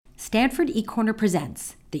Stanford eCorner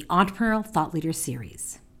presents the Entrepreneurial Thought Leaders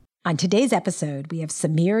Series. On today's episode, we have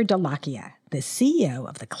Dholakia, the CEO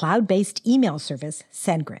of the cloud-based email service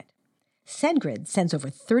SendGrid. SendGrid sends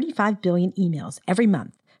over 35 billion emails every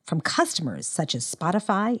month from customers such as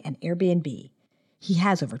Spotify and Airbnb. He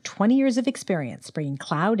has over 20 years of experience bringing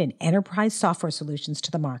cloud and enterprise software solutions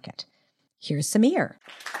to the market. Here's Samir.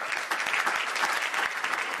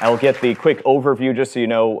 I'll get the quick overview just so you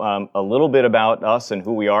know a little bit about us and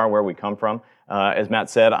who we are, where we come from. As Matt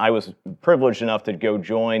said, I was privileged enough to go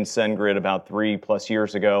join SendGrid about 3+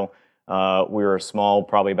 years ago. We were a small,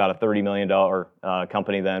 probably about a $30 million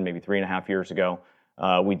company then, maybe 3.5 years ago.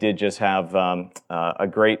 We did just have a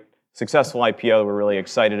great, successful IPO we're really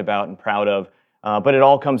excited about and proud of. But it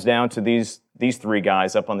all comes down to these three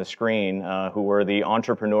guys up on the screen who were the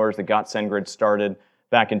entrepreneurs that got SendGrid started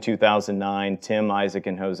back in 2009, Tim, Isaac,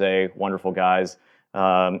 and Jose, wonderful guys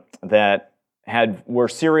that were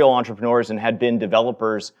serial entrepreneurs and had been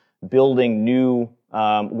developers building new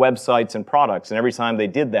websites and products. And every time they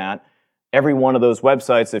did that, every one of those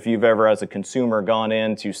websites, if you've ever as a consumer gone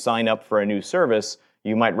in to sign up for a new service,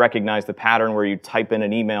 you might recognize the pattern where you type in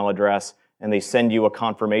an email address and they send you a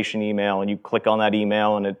confirmation email and you click on that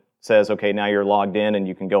email and it says, okay, now you're logged in and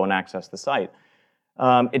you can go and access the site.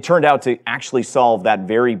 It turned out to actually solve that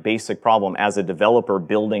very basic problem as a developer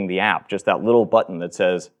building the app, just that little button that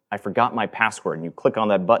says, I forgot my password, and you click on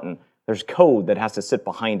that button. There's code that has to sit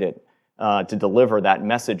behind it to deliver that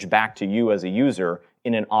message back to you as a user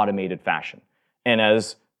in an automated fashion. And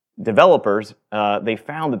as developers, they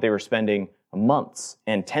found that they were spending months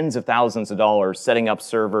and tens of thousands of dollars setting up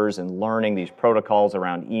servers and learning these protocols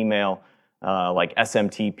around email, like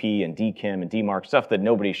SMTP and DKIM and DMARC, stuff that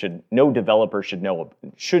no developer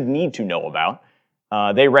should need to know about.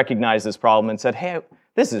 They recognized this problem and said, hey,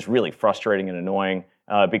 this is really frustrating and annoying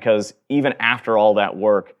because even after all that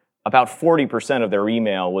work, about 40% of their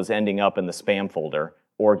email was ending up in the spam folder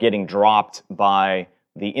or getting dropped by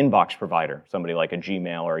the inbox provider, somebody like a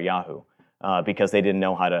Gmail or a Yahoo, because they didn't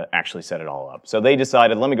know how to actually set it all up. So they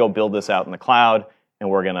decided, let me go build this out in the cloud, and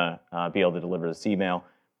we're going to be able to deliver this email.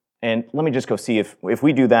 And let me just go see if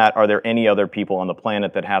we do that, are there any other people on the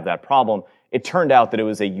planet that have that problem? It turned out that it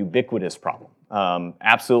was a ubiquitous problem.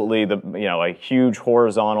 Absolutely, a huge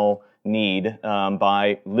horizontal need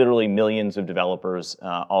by literally millions of developers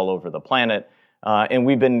all over the planet. And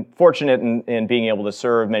we've been fortunate in being able to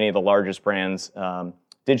serve many of the largest brands,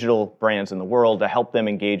 digital brands in the world, to help them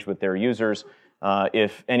engage with their users.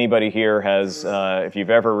 If anybody here if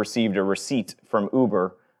you've ever received a receipt from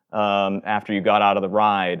Uber, after you got out of the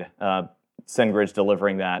ride, SendGrid's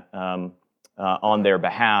delivering that on their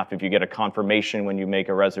behalf. If you get a confirmation when you make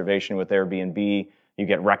a reservation with Airbnb, you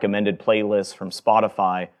get recommended playlists from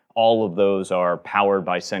Spotify. All of those are powered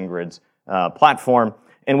by SendGrid's platform.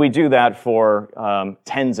 And we do that for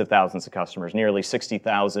tens of thousands of customers, nearly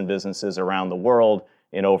 60,000 businesses around the world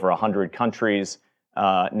in over 100 countries.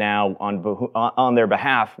 Now, on their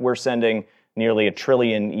behalf, we're sending nearly 1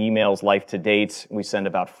 trillion emails life to date. We send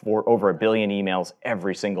about over 1 billion emails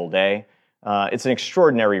every single day. It's an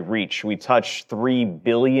extraordinary reach. We touch 3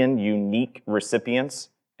 billion unique recipients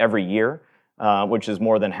every year, which is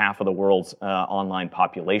more than half of the world's online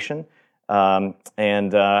population.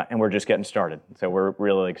 And we're just getting started. So we're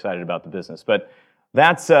really excited about the business. But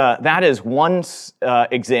that is one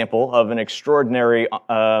example of an extraordinary,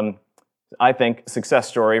 I think, success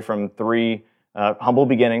story from 3 humble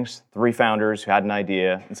beginnings, 3 founders who had an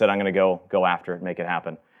idea and said, I'm going to go after it, make it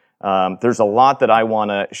happen. There's a lot that I want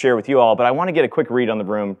to share with you all, but I want to get a quick read on the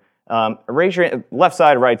room. Raise your left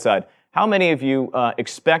side, right side. How many of you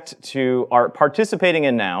are participating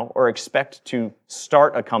in now or expect to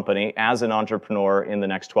start a company as an entrepreneur in the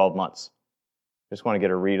next 12 months? Just want to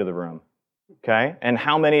get a read of the room. Okay? And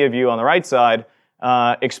how many of you on the right side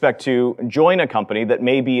expect to join a company that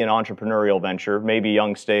may be an entrepreneurial venture, maybe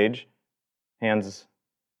young stage? Hands,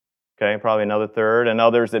 okay, probably another third, and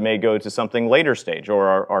others that may go to something later stage or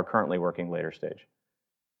are currently working later stage.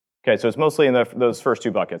 Okay, so it's mostly in those first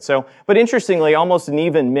 2 buckets. So, but interestingly, almost an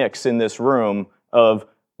even mix in this room of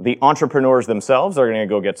the entrepreneurs themselves are going to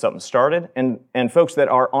go get something started, and folks that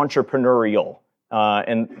are entrepreneurial,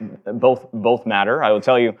 and both matter. I will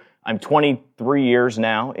tell you, I'm 23 years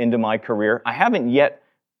now into my career. I haven't yet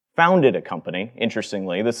founded a company.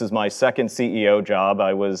 Interestingly, this is my second CEO job.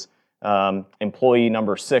 I was employee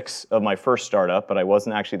number 6 of my first startup, but I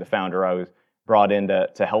wasn't actually the founder. I was brought in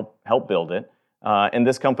to help build it. And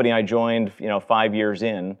this company I joined, 5 years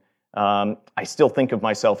in. I still think of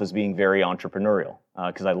myself as being very entrepreneurial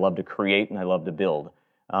because I love to create and I love to build.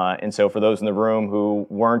 And so for those in the room who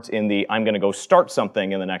weren't in the I'm going to go start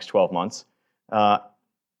something in the next 12 months,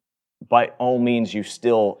 by all means, you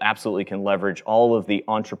still absolutely can leverage all of the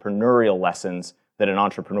entrepreneurial lessons that an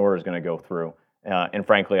entrepreneur is going to go through. And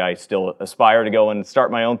frankly, I still aspire to go and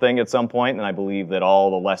start my own thing at some point, and I believe that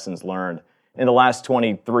all the lessons learned in the last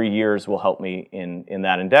 23 years will help me in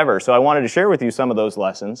that endeavor. So I wanted to share with you some of those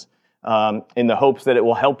lessons in the hopes that it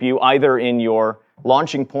will help you either in your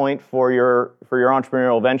launching point for your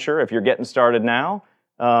entrepreneurial venture, if you're getting started now,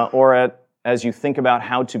 or as you think about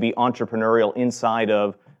how to be entrepreneurial inside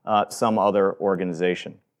of some other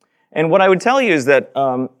organization. And what I would tell you is that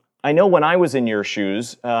I know when I was in your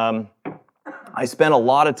shoes, I spent a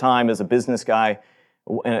lot of time as a business guy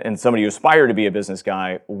and somebody who aspired to be a business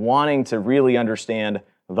guy wanting to really understand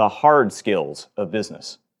the hard skills of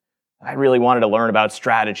business. I really wanted to learn about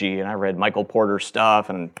strategy, and I read Michael Porter's stuff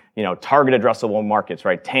and, target addressable markets,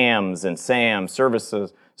 right? TAMs and SAMs,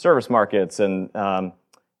 service markets, and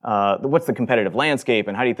what's the competitive landscape,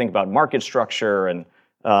 and how do you think about market structure, and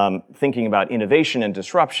thinking about innovation and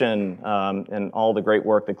disruption, and all the great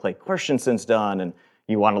work that Clay Christensen's done. And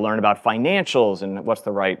you want to learn about financials and what's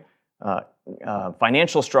the right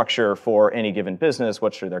financial structure for any given business,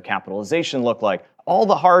 what should their capitalization look like, all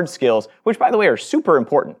the hard skills, which, by the way, are super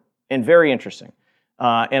important and very interesting.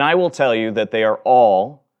 And I will tell you that they are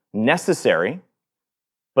all necessary,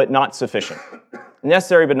 but not sufficient.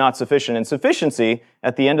 Necessary, but not sufficient. And sufficiency,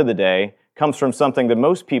 at the end of the day, comes from something that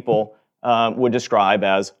most people would describe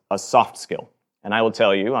as a soft skill. And I will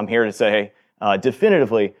tell you, I'm here to say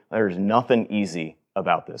definitively, there's nothing easy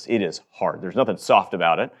about this. It is hard. There's nothing soft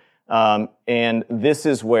about it. And this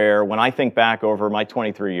is where, when I think back over my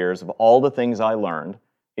 23 years of all the things I learned,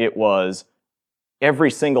 it was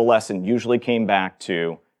every single lesson usually came back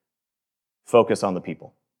to focus on the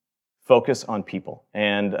people. Focus on people.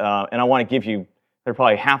 And I want to give you, there are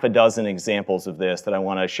probably half a dozen examples of this that I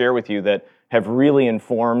want to share with you that have really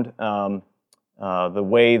informed the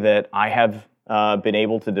way that I have been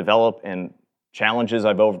able to develop and challenges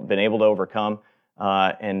I've been able to overcome,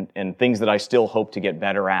 and things that I still hope to get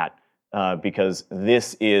better at, because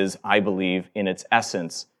this is, I believe, in its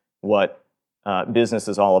essence, what business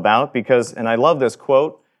is all about. Because, and I love this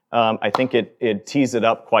quote, I think it tees it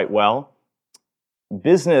up quite well.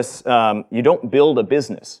 Business, you don't build a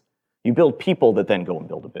business. You build people that then go and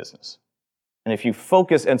build a business. And if you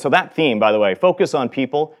focus, and so that theme, by the way, focus on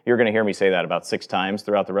people, you're going to hear me say that about 6 times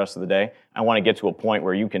throughout the rest of the day. I want to get to a point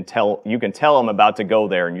where you can tell I'm about to go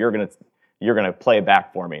there, and you're going to play it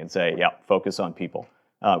back for me and say, yeah, focus on people.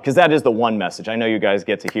 Because that is the one message. I know you guys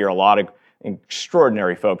get to hear a lot of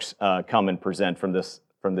extraordinary folks come and present from this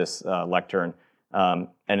lectern, and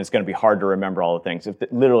it's going to be hard to remember all the things.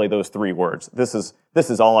 Literally those 3 words. This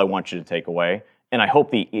is all I want you to take away. And I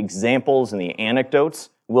hope the examples and the anecdotes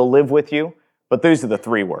will live with you. But these are the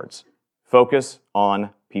 3 words. Focus on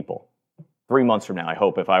people. 3 months from now, I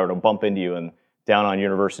hope, if I were to bump into you and down on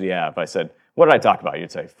University Ave, I said, what did I talk about?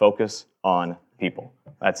 You'd say, focus on people.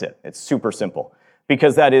 That's it. It's super simple.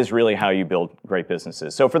 Because that is really how you build great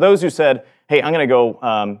businesses. So for those who said, hey, I'm going to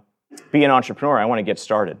go be an entrepreneur, I want to get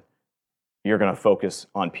started, you're going to focus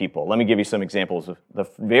on people. Let me give you some examples of the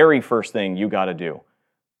very first thing you got to do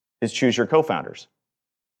is choose your co-founders.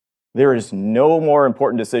 There is no more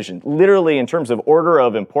important decision. Literally, in terms of order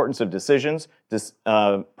of importance of decisions,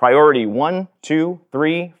 priority 1, 2,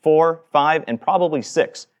 3, 4, 5, and probably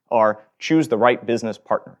 6 are choose the right business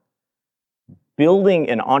partner. Building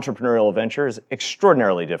an entrepreneurial venture is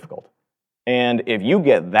extraordinarily difficult. And if you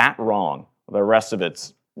get that wrong, the rest of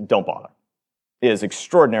it's don't bother. It is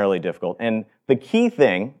extraordinarily difficult. And the key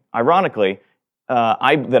thing, ironically,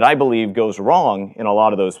 that I believe goes wrong in a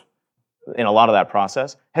lot of that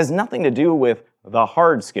process has nothing to do with the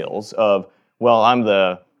hard skills of, well, I'm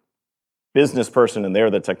the business person and they're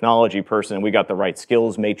the technology person and we got the right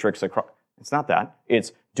skills matrix across. It's not that.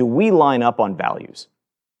 It's, do we line up on values?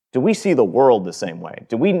 Do we see the world the same way?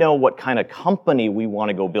 Do we know what kind of company we want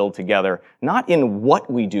to go build together, not in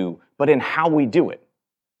what we do, but in how we do it?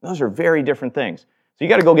 Those are very different things. So you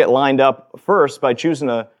got to go get lined up first by choosing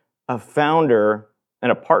a founder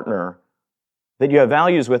and a partner that you have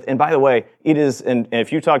values with. And by the way, it is, and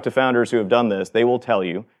if you talk to founders who have done this, they will tell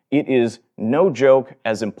you, it is no joke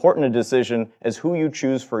as important a decision as who you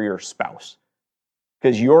choose for your spouse.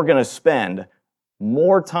 Because you're going to spend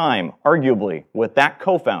more time, arguably, with that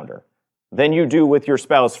co-founder than you do with your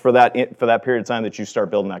spouse for that period of time that you start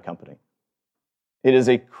building that company. It is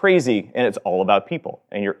a crazy, and it's all about people.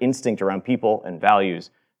 And your instinct around people and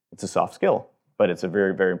values, it's a soft skill, but it's a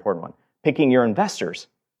very, very important one. Picking your investors,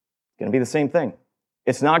 going to be the same thing.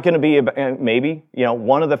 It's not going to be, maybe,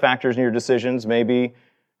 one of the factors in your decisions, maybe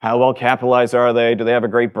how well capitalized are they? Do they have a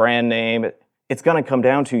great brand name? It's going to come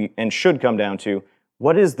down to, and should come down to,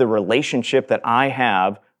 What is the relationship that I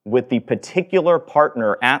have with the particular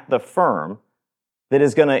partner at the firm that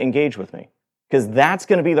is going to engage with me? Because that's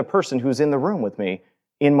going to be the person who's in the room with me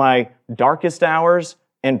in my darkest hours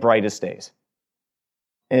and brightest days.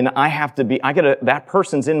 And I have to be, that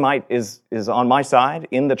person's is on my side,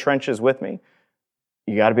 in the trenches with me.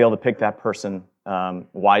 You got to be able to pick that person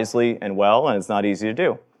wisely and well, and it's not easy to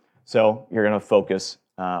do. So you're going to focus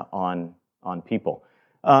on people.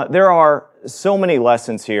 There are so many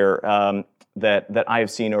lessons here that I have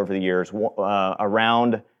seen over the years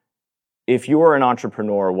around, if you are an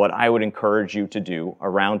entrepreneur, what I would encourage you to do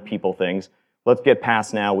around people things. Let's get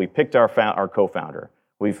past now. We picked our co-founder.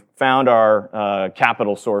 We've found our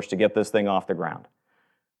capital source to get this thing off the ground.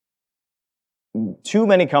 Too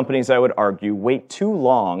many companies, I would argue, wait too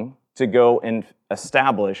long to go and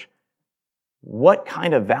establish what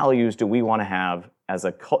kind of values do we want to have as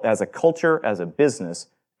a culture, as a business,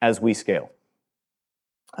 as we scale.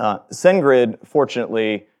 SendGrid,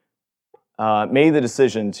 fortunately, made the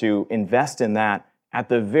decision to invest in that at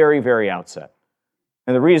the very, very outset.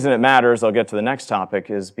 And the reason it matters, I'll get to the next topic,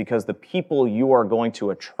 is because the people you are going to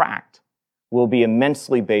attract will be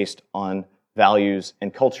immensely based on values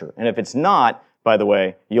and culture. And if it's not, by the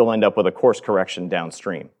way, you'll end up with a course correction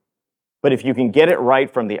downstream. But if you can get it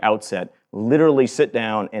right from the outset, literally sit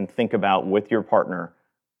down and think about with your partner,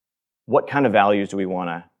 what kind of values do we want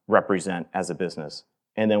to represent as a business?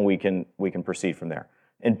 And then we can proceed from there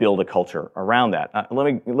and build a culture around that.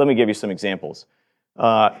 Let me give you some examples.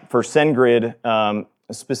 For SendGrid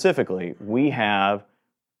specifically, we have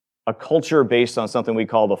a culture based on something we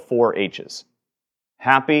call the 4 H's: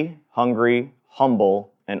 happy, hungry,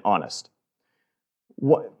 humble, and honest.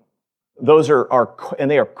 Those are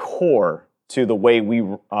and they are core to the way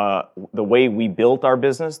we built our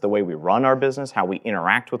business, the way we run our business, how we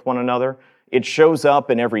interact with one another. It shows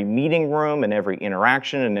up in every meeting room, in every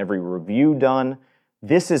interaction, in every review done.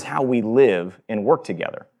 This is how we live and work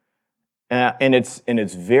together. And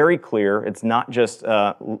it's very clear. It's not just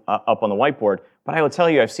up on the whiteboard. But I will tell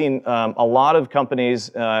you, I've seen a lot of companies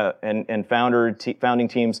and founding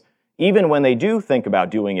teams, even when they do think about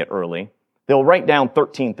doing it early, they'll write down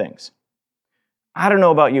 13 things. I don't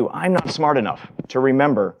know about you. I'm not smart enough to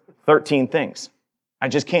remember 13 things. I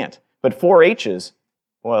just can't. But 4 H's,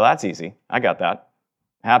 well, that's easy. I got that.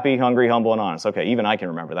 Happy, hungry, humble, and honest. Okay, even I can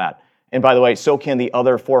remember that. And by the way, so can the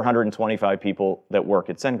other 425 people that work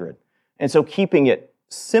at SendGrid. And so keeping it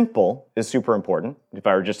simple is super important. If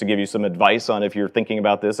I were just to give you some advice on if you're thinking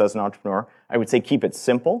about this as an entrepreneur, I would say keep it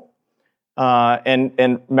simple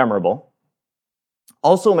and memorable.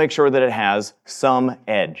 Also make sure that it has some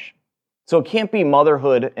edge. So it can't be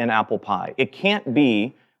motherhood and apple pie. It can't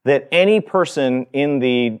be that any person in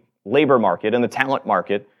the labor market and the talent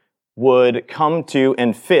market would come to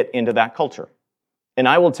and fit into that culture. And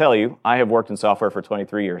I will tell you, I have worked in software for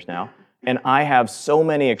 23 years now, and I have so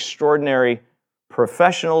many extraordinary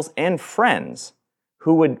professionals and friends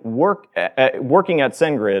who would working at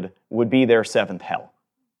SendGrid would be their 7th hell.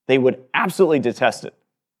 They would absolutely detest it.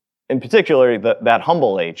 In particular, that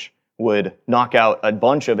humble H would knock out a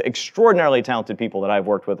bunch of extraordinarily talented people that I've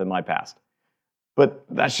worked with in my past. But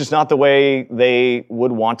that's just not the way they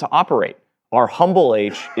would want to operate. Our humble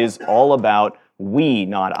H is all about we,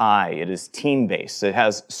 not I. It is team-based. It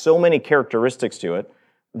has so many characteristics to it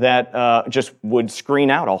that just would screen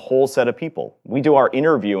out a whole set of people. We do our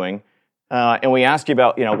interviewing, and we ask you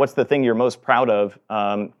about, what's the thing you're most proud of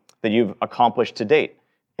that you've accomplished to date?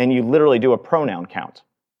 And you literally do a pronoun count.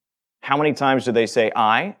 How many times do they say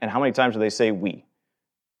I, and how many times do they say we?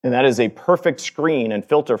 And that is a perfect screen and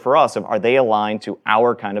filter for us of, are they aligned to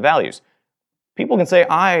our kind of values? People can say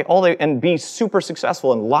I and be super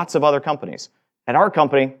successful in lots of other companies. At our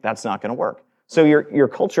company, that's not going to work. So your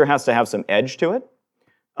culture has to have some edge to it.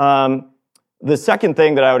 The second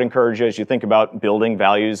thing that I would encourage you as you think about building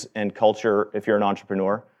values and culture, if you're an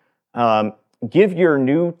entrepreneur, give your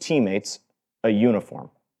new teammates a uniform.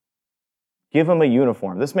 Give them a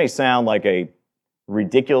uniform. This may sound like a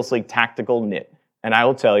ridiculously tactical nit, and I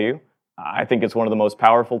will tell you, I think it's one of the most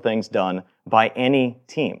powerful things done by any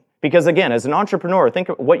team. Because again, as an entrepreneur, think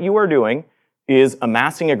of what you are doing is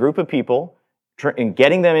amassing a group of people and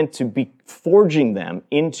getting them forging them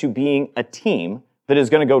into being a team that is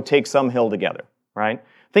going to go take some hill together, right?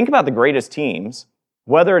 Think about the greatest teams,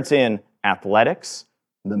 whether it's in athletics,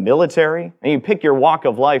 the military, and you pick your walk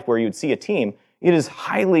of life where you'd see a team, it is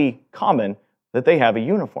highly common that they have a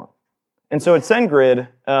uniform. And so at SendGrid,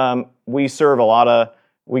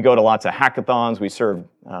 we go to lots of hackathons. We serve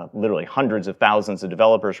literally hundreds of thousands of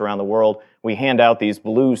developers around the world. We hand out these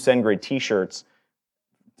blue SendGrid t-shirts.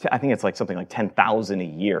 I think it's something like 10,000 a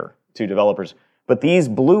year to developers. But these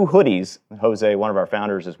blue hoodies, Jose, one of our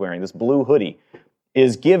founders, is wearing, this blue hoodie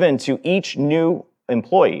is given to each new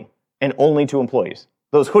employee and only to employees.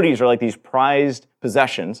 Those hoodies are like these prized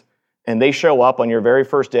possessions, and they show up on your very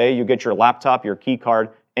first day. You get your laptop, your key card,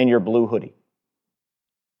 and your blue hoodie.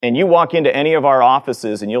 And you walk into any of our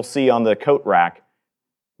offices and you'll see on the coat rack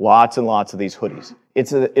lots and lots of these hoodies.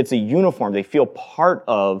 It's a uniform. They feel part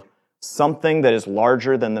of something that is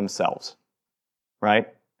larger than themselves, right?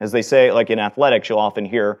 As they say, like in athletics, you'll often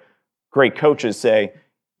hear great coaches say,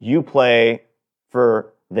 you play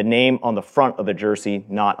for the name on the front of the jersey,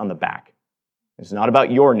 not on the back. It's not about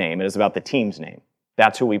your name, it is about the team's name.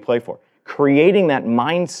 That's who we play for. Creating that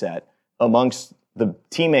mindset amongst the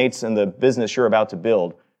teammates and the business you're about to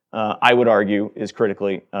build, I would argue, is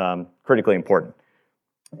critically important.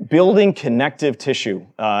 Building connective tissue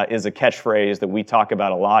is a catchphrase that we talk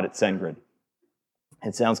about a lot at SendGrid.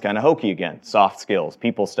 It sounds kind of hokey again, soft skills,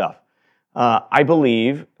 people stuff. I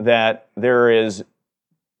believe that there is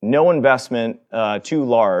no investment too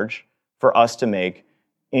large for us to make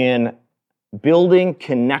in building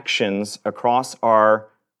connections across our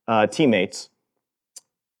teammates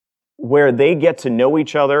where they get to know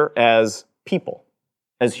each other as people,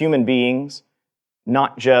 as human beings,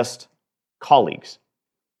 not just colleagues.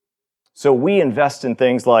 So we invest in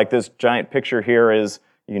things like this giant picture here is,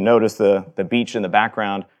 you notice the beach in the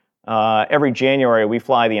background. Every January, we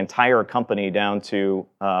fly the entire company down to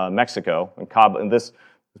Mexico. In Cabo, in this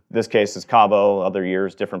case, is Cabo, other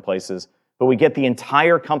years, different places. But we get the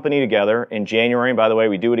entire company together in January, and by the way,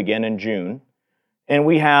 we do it again in June. And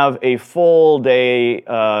we have a full day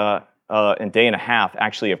and day and a half,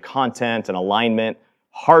 actually, of content and alignment,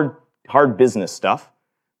 hard business stuff.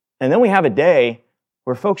 And then we have a day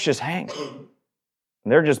where folks just hang.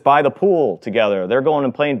 They're just by the pool together. They're going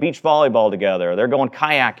and playing beach volleyball together. They're going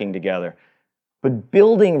kayaking together. But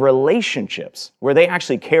building relationships where they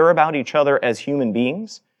actually care about each other as human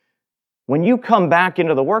beings, when you come back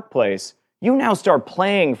into the workplace, you now start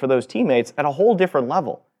playing for those teammates at a whole different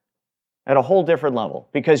level. At a whole different level,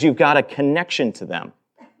 because you've got a connection to them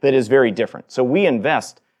that is very different. So we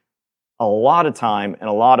invest a lot of time and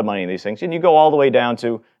a lot of money in these things. And you go all the way down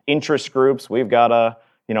to interest groups. We've got a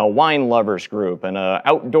wine lovers group and a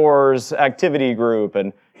outdoors activity group,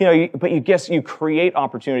 and you create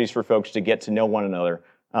opportunities for folks to get to know one another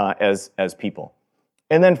as people.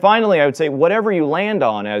 And then finally, I would say whatever you land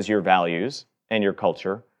on as your values and your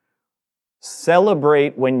culture,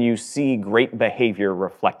 celebrate when you see great behavior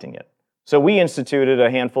reflecting it. So we instituted a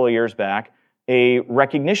handful of years back a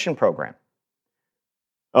recognition program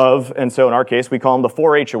and so in our case, we call them the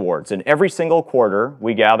 4-H Awards. And every single quarter,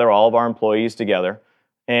 we gather all of our employees together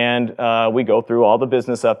and we go through all the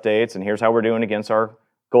business updates and here's how we're doing against our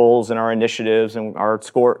goals and our initiatives and our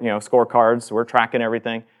scorecards. So we're tracking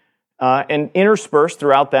everything. And interspersed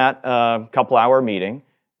throughout that couple-hour meeting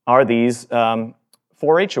are these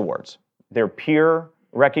 4-H Awards. They're peer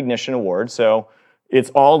recognition awards. So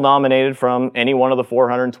it's all nominated from any one of the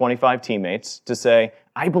 425 teammates to say,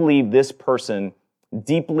 I believe this person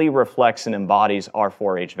deeply reflects and embodies our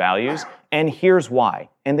 4-H values, and here's why.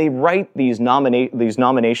 And they write these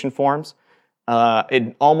nomination forms.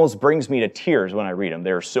 It almost brings me to tears when I read them.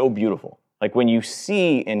 They're so beautiful. Like when you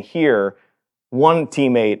see and hear one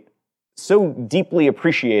teammate so deeply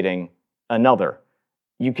appreciating another,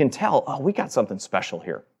 you can tell, oh, we got something special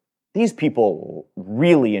here. These people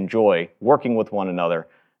really enjoy working with one another.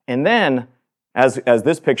 And then, as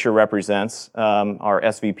this picture represents, our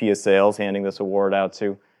SVP of sales handing this award out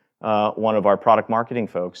to one of our product marketing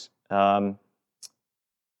folks. You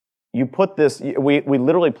put this, we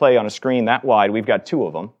literally play on a screen that wide. We've got 2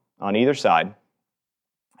 of them on either side.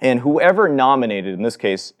 And whoever nominated, in this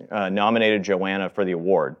case, nominated Joanna for the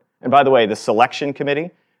award. And by the way, the selection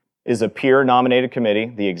committee is a peer-nominated committee.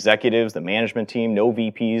 The executives, the management team, no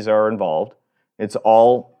VPs are involved. It's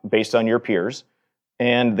all based on your peers.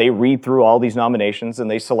 And they read through all these nominations, and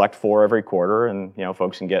they select 4 every quarter, and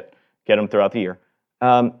folks can get them throughout the year.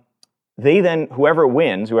 They then, whoever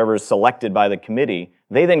wins, whoever is selected by the committee,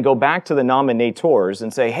 they then go back to the nominators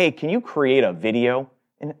and say, hey, can you create a video?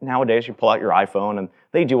 And nowadays, you pull out your iPhone, and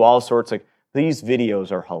they do all sorts of, these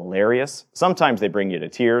videos are hilarious. Sometimes they bring you to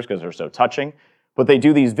tears because they're so touching. But they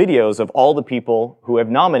do these videos of all the people who have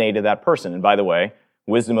nominated that person. And by the way,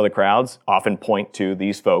 wisdom of the crowds often point to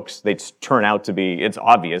these folks. They turn out to be, it's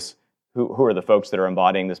obvious who are the folks that are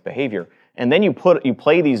embodying this behavior. And then you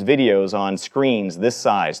play these videos on screens this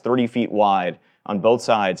size, 30 feet wide on both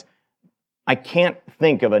sides. I can't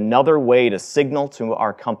think of another way to signal to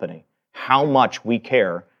our company how much we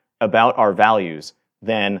care about our values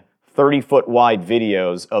than 30-foot wide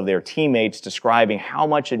videos of their teammates describing how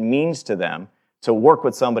much it means to them to work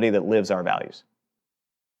with somebody that lives our values.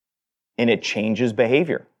 And it changes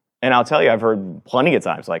behavior. And I'll tell you, I've heard plenty of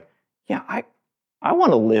times like, yeah, I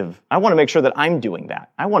want to make sure that I'm doing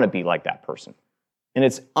that. I want to be like that person. And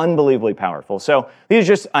it's unbelievably powerful. So these are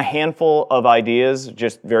just a handful of ideas,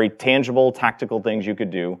 just very tangible, tactical things you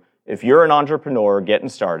could do. If you're an entrepreneur getting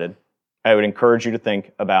started, I would encourage you to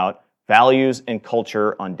think about values and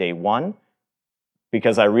culture on day one,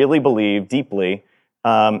 because I really believe deeply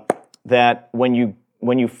that when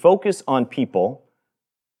you focus on people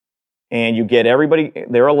and you get everybody,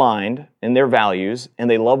 they're aligned in their values and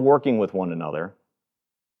they love working with one another,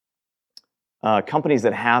 companies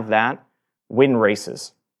that have that win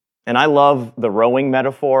races. And I love the rowing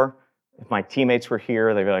metaphor. If my teammates were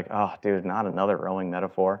here, they'd be like, oh, dude, not another rowing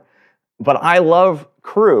metaphor. But I love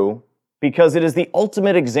crew because it is the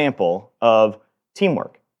ultimate example of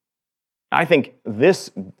teamwork. I think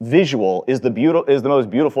this visual is the most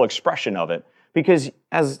beautiful expression of it, because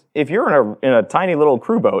if you're in a tiny little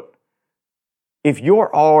crew boat, if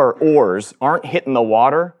your oars aren't hitting the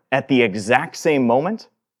water at the exact same moment,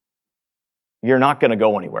 you're not going to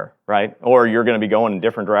go anywhere, right? Or you're going to be going in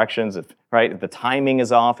different directions, if the timing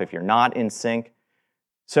is off, if you're not in sync.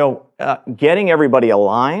 So getting everybody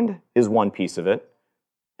aligned is one piece of it.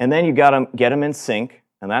 And then you got to get them in sync,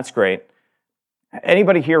 and that's great.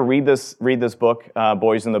 Anybody here read this book,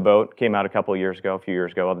 Boys in the Boat? Came out a few years ago,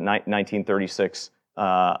 1936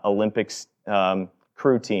 Olympics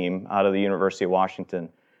crew team out of the University of Washington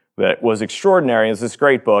that was extraordinary. It's this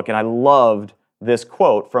great book, and I loved this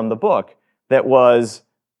quote from the book that was,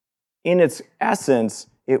 in its essence,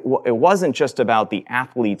 it wasn't just about the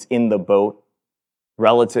athletes in the boat,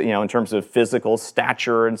 relative, in terms of physical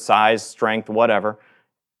stature and size, strength, whatever,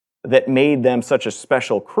 that made them such a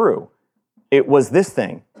special crew. It was this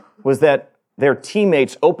thing, was that their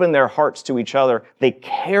teammates opened their hearts to each other. They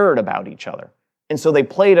cared about each other. And so they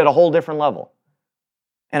played at a whole different level.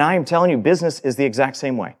 And I am telling you, business is the exact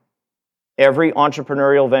same way. Every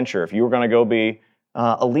entrepreneurial venture, if you were going to go be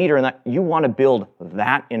a leader in that, you want to build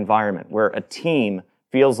that environment where a team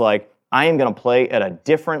feels like I am going to play at a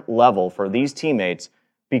different level for these teammates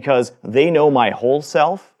because they know my whole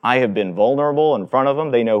self. I have been vulnerable in front of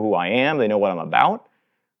them. They know who I am. They know what I'm about.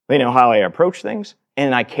 They know how I approach things,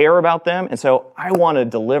 and I care about them, and so I want to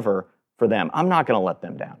deliver for them. I'm not going to let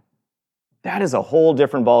them down. That is a whole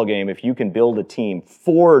different ballgame if you can build a team,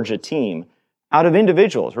 forge a team out of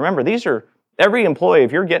individuals. Remember, these are every employee,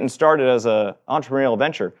 if you're getting started as an entrepreneurial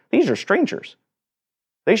venture, these are strangers.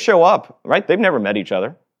 They show up, right? They've never met each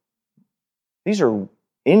other. These are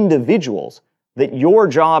individuals that your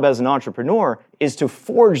job as an entrepreneur is to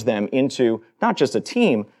forge them into not just a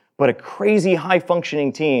team, but a crazy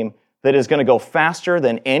high-functioning team that is going to go faster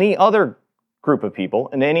than any other group of people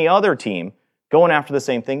and any other team going after the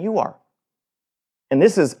same thing you are. And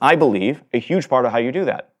this is, I believe, a huge part of how you do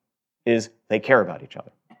that, is they care about each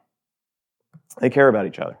other. They care about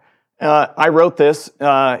each other. I wrote this in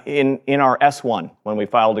our S1 when we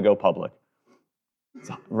filed to go public. It's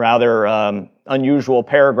a rather unusual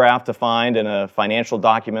paragraph to find in a financial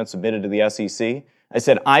document submitted to the SEC. I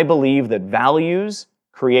said, I believe that values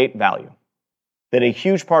create value. That a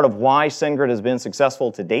huge part of why SendGrid has been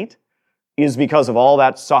successful to date is because of all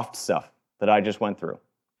that soft stuff that I just went through.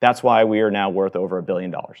 That's why we are now worth over $1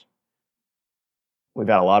 billion. We've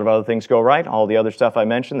had a lot of other things go right, all the other stuff I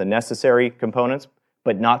mentioned, the necessary components,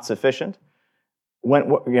 but not sufficient.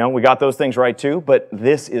 We got those things right too, but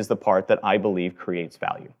this is the part that I believe creates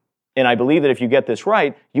value. And I believe that if you get this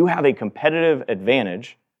right, you have a competitive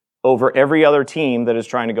advantage over every other team that is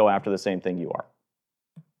trying to go after the same thing you are.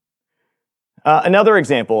 Another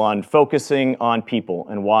example on focusing on people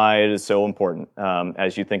and why it is so important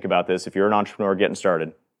as you think about this, if you're an entrepreneur getting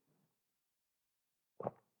started.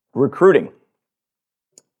 Recruiting.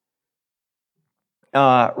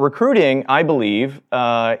 Recruiting, I believe,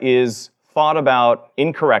 is thought about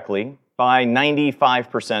incorrectly by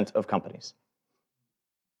 95% of companies.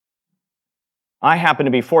 I happen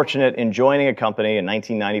to be fortunate in joining a company in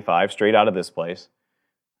 1995, straight out of this place,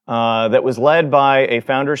 that was led by a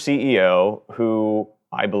founder CEO who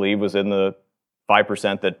I believe was in the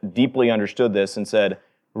 5% that deeply understood this and said,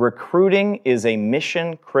 recruiting is a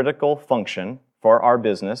mission-critical function for our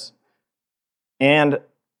business, and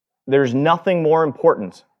there's nothing more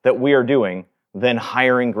important that we are doing than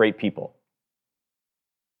hiring great people.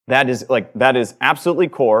 That is absolutely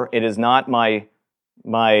core. It is not my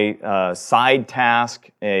side task,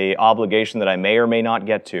 a obligation that I may or may not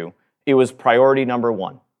get to. It was priority number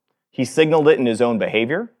one. He signaled it in his own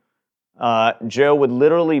behavior. Joe would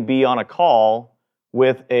literally be on a call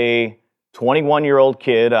with a 21-year-old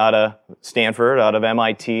kid out of Stanford, out of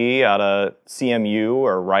MIT, out of CMU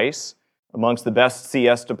or Rice, amongst the best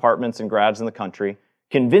CS departments and grads in the country,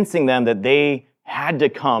 convincing them that they had to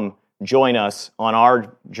come join us on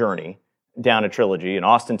our journey down to Trilogy in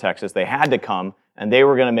Austin, Texas. They had to come, and they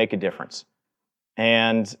were going to make a difference.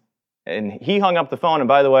 And he hung up the phone, and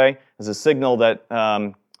by the way, as a signal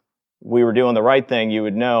that we were doing the right thing, you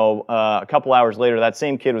would know, a couple hours later, that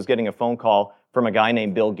same kid was getting a phone call from a guy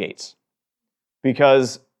named Bill Gates.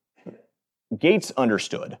 Because Gates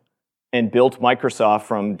understood and built Microsoft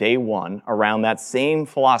from day one around that same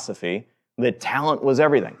philosophy that talent was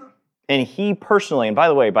everything. And he personally, and by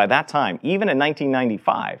the way, by that time, even in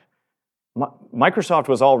 1995, Microsoft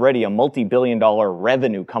was already a multi-billion-dollar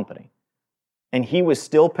revenue company. And he was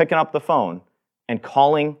still picking up the phone and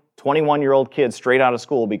calling 21-year-old kids straight out of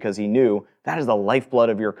school because he knew that is the lifeblood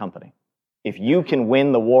of your company. If you can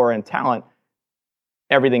win the war in talent,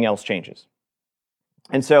 everything else changes.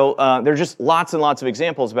 And so there's just lots and lots of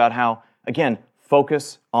examples about how, again,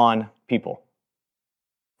 focus on people.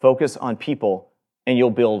 Focus on people, and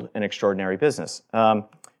you'll build an extraordinary business.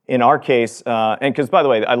 In our case, and because, by the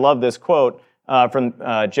way, I love this quote from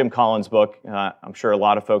Jim Collins' book. I'm sure a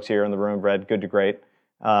lot of folks here in the room read Good to Great.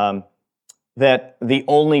 That the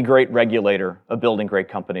only great regulator of building great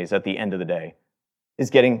companies at the end of the day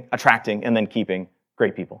is attracting, and then keeping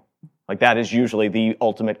great people. Like that is usually the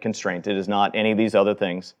ultimate constraint. It is not any of these other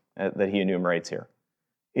things that he enumerates here.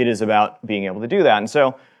 It is about being able to do that. And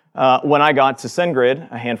so when I got to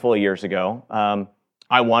SendGrid a handful of years ago,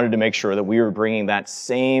 I wanted to make sure that we were bringing that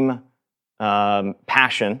same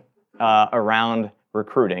passion around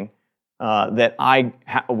recruiting that I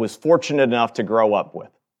was fortunate enough to grow up with,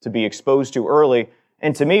 to be exposed to early.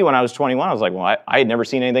 And to me, when I was 21, I was like, well, I had never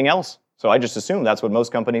seen anything else. So I just assumed that's what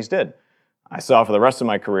most companies did. I saw for the rest of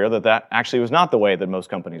my career that actually was not the way that most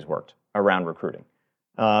companies worked around recruiting.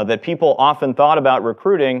 That people often thought about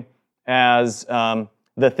recruiting as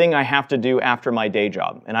the thing I have to do after my day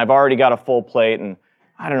job. And I've already got a full plate, and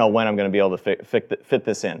I don't know when I'm going to be able to fit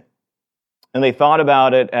this in. And they thought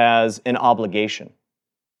about it as an obligation.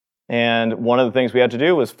 And one of the things we had to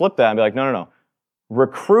do was flip that and be like, no.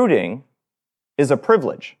 Recruiting is a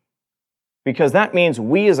privilege. Because that means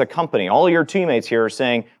we as a company, all your teammates here are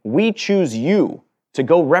saying, we choose you to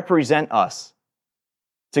go represent us,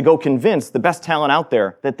 to go convince the best talent out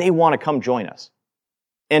there that they want to come join us,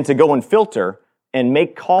 and to go and filter and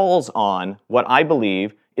make calls on what I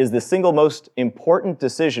believe is the single most important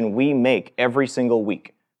decision we make every single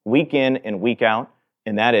week in and week out,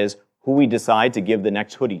 and that is who we decide to give the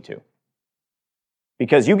next hoodie to.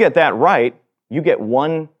 Because you get that right, you get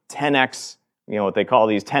one 10x, what they call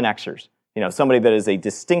these 10xers. Somebody that is a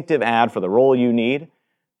distinctive ad for the role you need,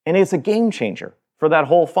 and it's a game changer for that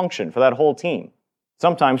whole function, for that whole team,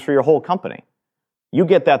 sometimes for your whole company. You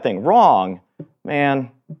get that thing wrong,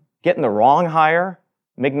 man, getting the wrong hire,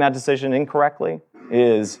 making that decision incorrectly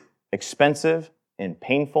is expensive and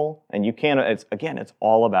painful, and you can't, it's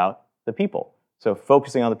all about the people. So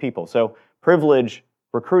focusing on the people. So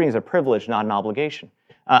recruiting is a privilege, not an obligation.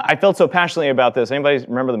 I felt so passionately about this. Anybody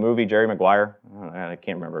remember the movie Jerry Maguire? I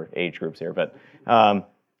can't remember age groups here, but I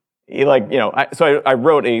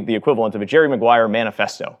wrote the equivalent of a Jerry Maguire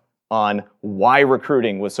manifesto on why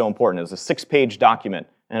recruiting was so important. It was a 6-page document,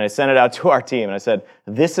 and I sent it out to our team, and I said,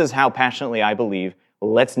 this is how passionately I believe.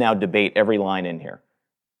 Let's now debate every line in here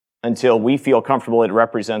until we feel comfortable it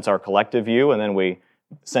represents our collective view, and then we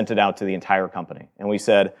sent it out to the entire company. And we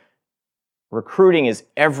said, recruiting is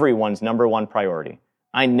everyone's number one priority.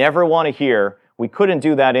 I never want to hear, we couldn't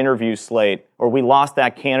do that interview slate, or we lost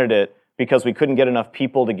that candidate because we couldn't get enough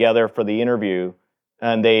people together for the interview,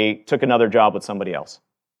 and they took another job with somebody else.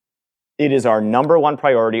 It is our number one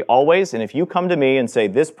priority always, and if you come to me and say,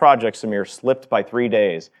 this project, Samir, slipped by 3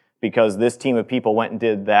 days because this team of people went and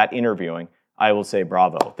did that interviewing, I will say,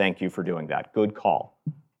 bravo, thank you for doing that. Good call.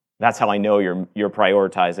 That's how I know you're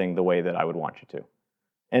prioritizing the way that I would want you to.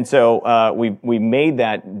 And so we made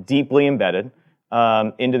that deeply embedded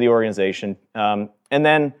into the organization. And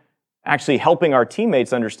then actually helping our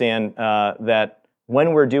teammates understand that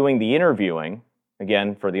when we're doing the interviewing,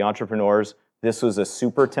 again, for the entrepreneurs, this was a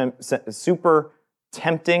super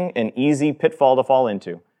tempting and easy pitfall to fall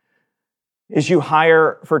into, is you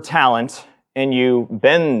hire for talent and you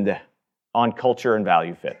bend on culture and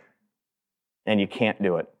value fit. And you can't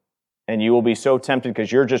do it. And you will be so tempted because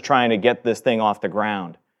you're just trying to get this thing off the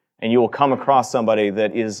ground. And you will come across somebody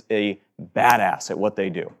that is a badass at what they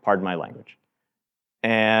do, pardon my language.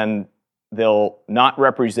 And they'll not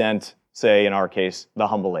represent, say in our case, the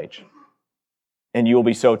humble age. And you'll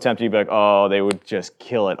be so tempted to be like, oh, they would just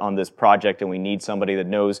kill it on this project, and we need somebody that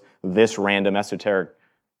knows this random esoteric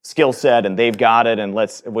skill set, and they've got it, and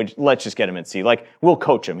let's just get him in C. Like, we'll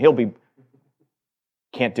coach him.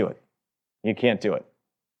 Can't do it. You can't do it.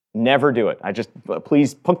 Never do it.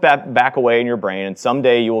 Please put that back away in your brain, and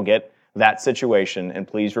someday you will get that situation, and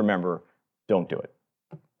please remember, don't do it.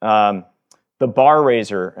 The bar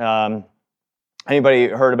raiser. Anybody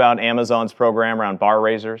heard about Amazon's program around bar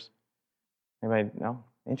raisers? Anybody? No?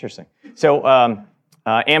 Interesting. So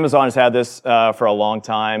Amazon has had this for a long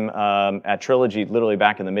time. At Trilogy, literally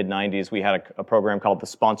back in the mid-90s, we had a program called the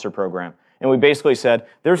Sponsor Program. And we basically said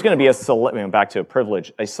there's going to be back to a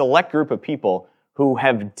privilege, a select group of people who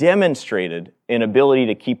have demonstrated an ability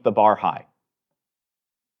to keep the bar high.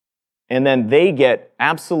 And then they get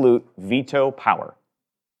absolute veto power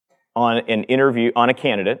on an interview, on a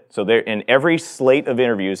candidate. So in every slate of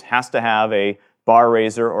interviews has to have a bar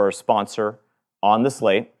raiser or a sponsor on the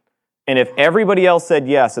slate. And if everybody else said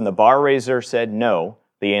yes and the bar raiser said no,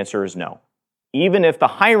 the answer is no. Even if the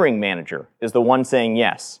hiring manager is the one saying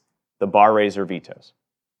yes, the bar raiser vetoes.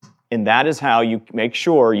 And that is how you make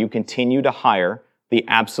sure you continue to hire the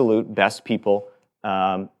absolute best people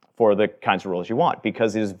for the kinds of roles you want.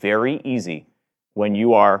 Because it is very easy when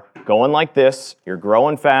you are going like this, you're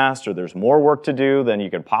growing fast, or there's more work to do than you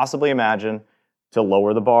could possibly imagine, to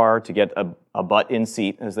lower the bar, to get a butt in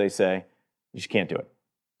seat, as they say. You just can't do it.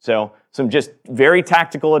 So some just very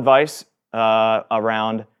tactical advice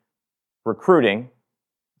around recruiting.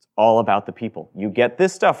 It's all about the people. You get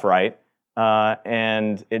this stuff right,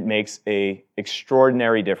 and it makes an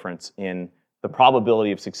extraordinary difference in the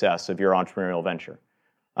probability of success of your entrepreneurial venture.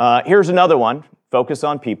 Here's another one. Focus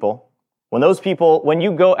on people. When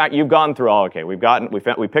you go, you've gone through all. Okay, we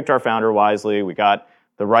picked our founder wisely. We got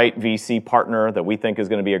the right VC partner that we think is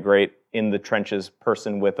going to be a great in the trenches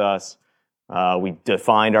person with us. We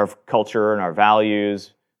defined our culture and our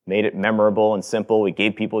values, made it memorable and simple. We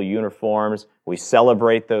gave people uniforms. We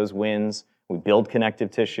celebrate those wins. We build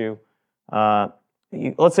connective tissue.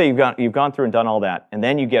 Let's say you've gone through and done all that, and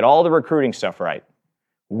then you get all the recruiting stuff right.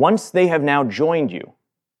 Once they have now joined you,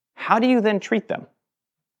 how do you then treat them?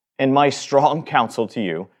 And my strong counsel to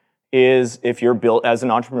you is, if you're built as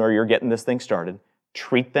an entrepreneur, you're getting this thing started,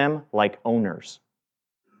 treat them like owners,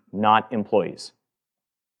 not employees.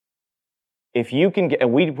 If you can get,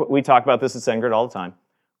 and we talk about this at SendGrid all the time,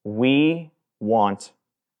 we want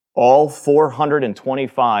all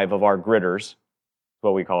 425 of our gridders,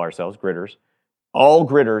 what we call ourselves, gridders, all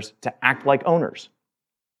gridders to act like owners.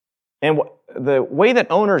 And the way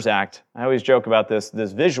that owners act, I always joke about this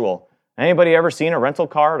visual. Anybody ever seen a rental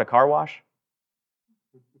car at a car wash?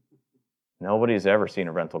 Nobody's ever seen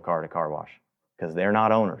a rental car at a car wash because they're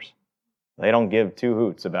not owners. They don't give two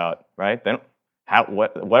hoots about, right? They don't,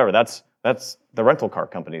 whatever, that's the rental car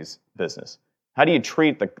company's business. How do you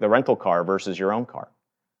treat the rental car versus your own car?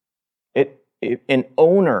 An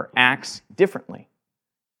owner acts differently.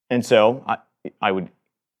 And so I would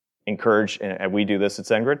encourage, and we do this at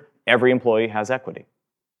SendGrid, every employee has equity.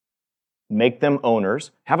 Make them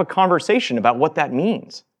owners. Have a conversation about what that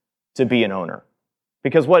means to be an owner.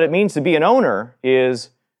 Because what it means to be an owner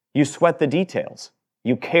is you sweat the details.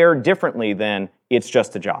 You care differently than it's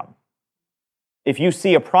just a job. If you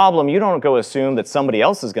see a problem, you don't go assume that somebody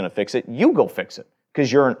else is going to fix it. You go fix it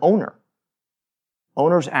because you're an owner.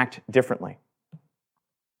 Owners act differently.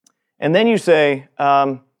 And then you say,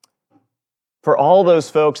 for all those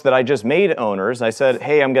folks that I just made owners, I said,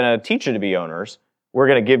 hey, I'm going to teach you to be owners. We're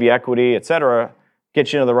going to give you equity, et cetera,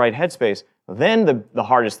 get you into the right headspace. Then the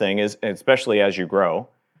hardest thing is, especially as you grow,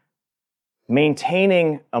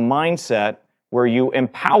 maintaining a mindset where you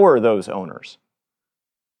empower those owners.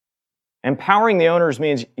 Empowering the owners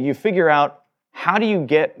means you figure out, how do you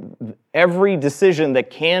get every decision that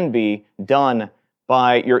can be done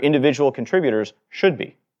by your individual contributors should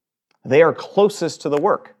be. They are closest to the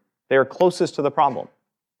work. They are closest to the problem.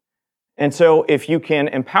 And so if you can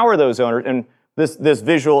empower those owners, and this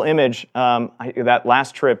visual image, that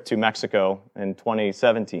last trip to Mexico in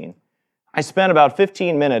 2017, I spent about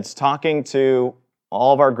 15 minutes talking to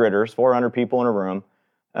all of our gridders, 400 people in a room,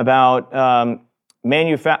 about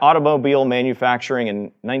automobile manufacturing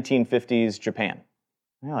in 1950s Japan.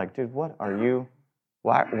 And you're like, dude, what are you?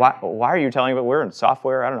 Why are you telling me we're in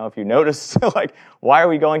software? I don't know if you noticed. Like, why are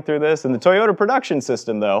we going through this? And the Toyota production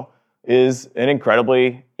system, though, is an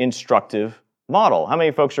incredibly instructive model. How many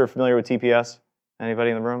folks are familiar with TPS? Anybody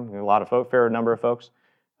in the room? A lot of folks, fair number of folks.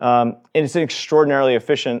 And it's an extraordinarily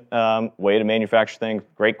efficient way to manufacture things,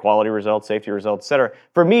 great quality results, safety results, et cetera.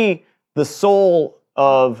 For me, the soul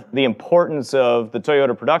of the importance of the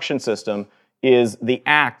Toyota production system is the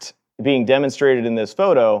act being demonstrated in this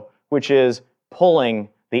photo, which is pulling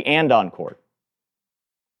the andon cord.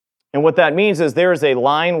 And what that means is there is a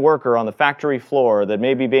line worker on the factory floor that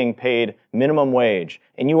may be being paid minimum wage,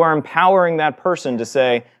 and you are empowering that person to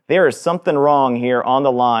say, there is something wrong here on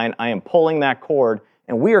the line, I am pulling that cord,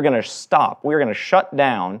 and we are going to stop. We are going to shut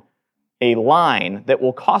down a line that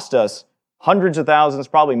will cost us hundreds of thousands,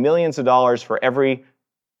 probably millions of dollars for every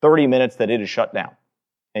 30 minutes that it is shut down.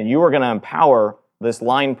 And you are going to empower this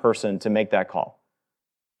line person to make that call.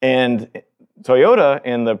 And Toyota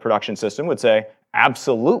in the production system would say,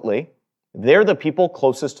 absolutely, they're the people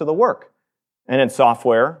closest to the work. And in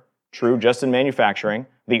software, true just in manufacturing,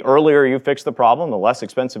 the earlier you fix the problem, the less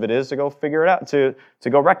expensive it is to go figure it out, to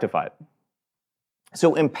go rectify it.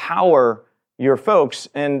 So empower your folks,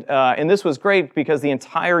 and this was great because the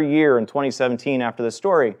entire year in 2017 after this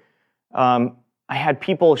story, I had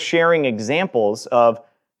people sharing examples of,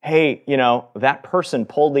 hey, that person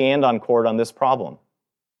pulled the andon cord on this problem.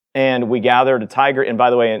 And we gathered a tiger, and by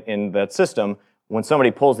the way, in that system, when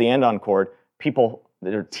somebody pulls the andon cord, people,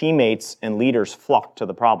 their teammates and leaders flock to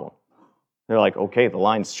the problem. They're like, okay, the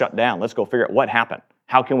line's shut down. Let's go figure out what happened.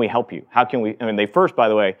 How can we help you? How can we, they first, by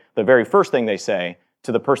the way, the very first thing they say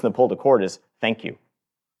to the person that pulled the cord is, thank you.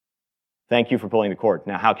 Thank you for pulling the cord.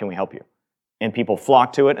 Now, how can we help you? And people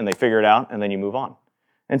flock to it, and they figure it out, and then you move on.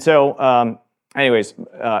 And so, anyways,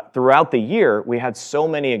 throughout the year, we had so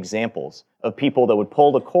many examples of people that would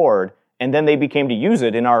pull the cord, and then they became to use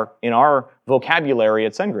it in our vocabulary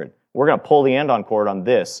at SendGrid. We're going to pull the andon cord on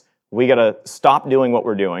this. We got to stop doing what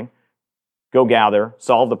we're doing, go gather,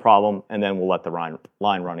 solve the problem, and then we'll let the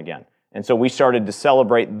line run again. And so we started to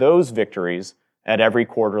celebrate those victories at every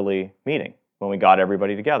quarterly meeting when we got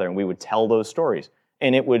everybody together, and we would tell those stories.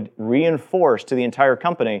 And it would reinforce to the entire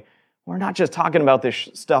company, we're not just talking about this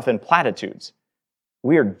stuff in platitudes.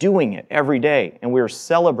 We are doing it every day, and we are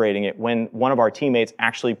celebrating it when one of our teammates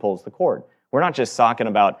actually pulls the cord. We're not just talking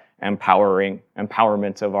about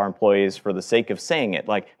empowerment of our employees for the sake of saying it.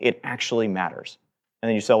 Like, it actually matters. And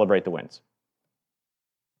then you celebrate the wins.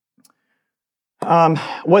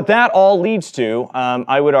 What that all leads to,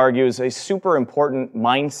 I would argue, is a super important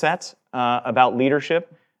mindset about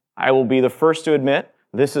leadership. I will be the first to admit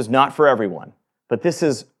this is not for everyone, but this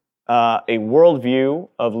is a worldview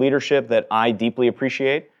of leadership that I deeply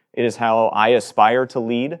appreciate. It is how I aspire to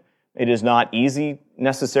lead. It is not easy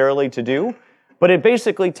necessarily to do, but it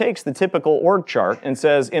basically takes the typical org chart and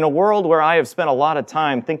says, in a world where I have spent a lot of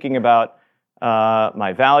time thinking about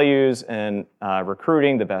my values and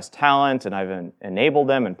recruiting the best talent, and I've enabled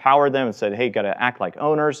them, empowered them, and said, hey, got to act like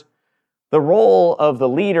owners. The role of the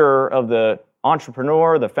leader, of the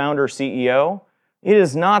entrepreneur, the founder, CEO, it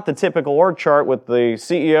is not the typical org chart with the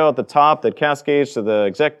CEO at the top that cascades to the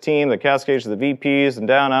exec team, that cascades to the VPs, and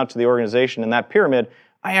down out to the organization in that pyramid.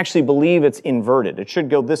 I actually believe it's inverted. It should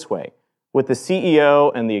go this way, with the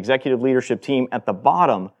CEO and the executive leadership team at the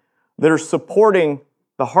bottom that are supporting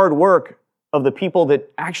the hard work of the people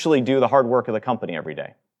that actually do the hard work of the company every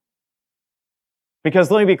day.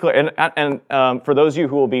 Because let me be clear, and for those of you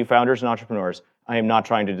who will be founders and entrepreneurs, I am not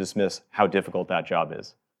trying to dismiss how difficult that job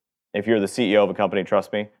is. If you're the CEO of a company,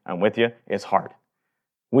 trust me, I'm with you, it's hard.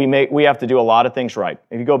 We have to do a lot of things right.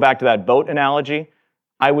 If you go back to that boat analogy,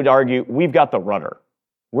 I would argue we've got the rudder.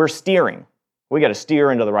 We're steering. We got to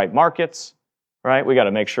steer into the right markets, right? We got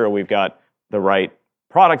to make sure we've got the right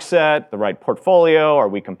product set, the right portfolio. Are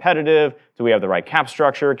we competitive? Do we have the right cap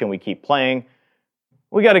structure? Can we keep playing?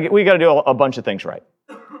 We got to do a bunch of things right.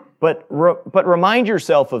 But remind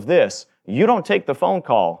yourself of this. You don't take the phone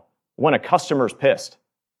call when a customer's pissed.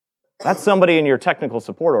 That's somebody in your technical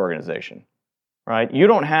support organization, right? You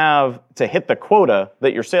don't have to hit the quota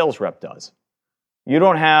that your sales rep does. You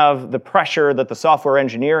don't have the pressure that the software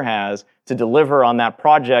engineer has to deliver on that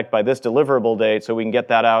project by this deliverable date so we can get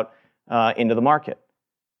that out into the market.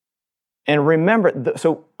 And remember,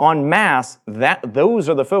 so en masse, those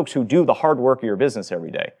are the folks who do the hard work of your business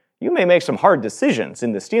every day. You may make some hard decisions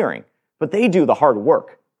in the steering, but they do the hard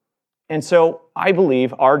work. And so I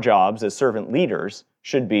believe our jobs as servant leaders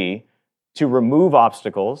should be to remove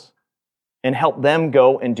obstacles and help them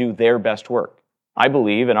go and do their best work. I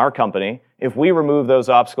believe in our company, if we remove those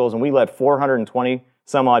obstacles and we let 420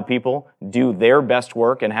 some odd people do their best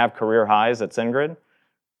work and have career highs at SendGrid,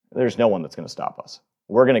 there's no one that's going to stop us.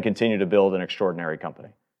 We're going to continue to build an extraordinary company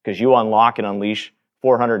because you unlock and unleash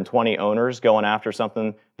 420 owners going after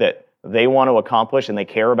something that they want to accomplish and they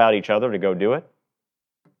care about each other to go do it.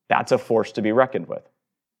 That's a force to be reckoned with.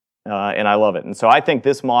 And I love it. And so I think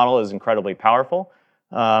this model is incredibly powerful.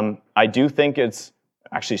 I do think it's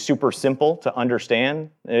actually super simple to understand.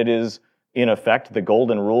 It is, in effect, the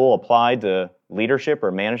golden rule applied to leadership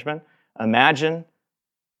or management. Imagine,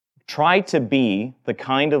 try to be the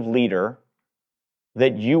kind of leader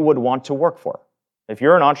that you would want to work for. If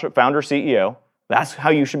you're an founder CEO, that's how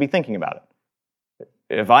you should be thinking about it.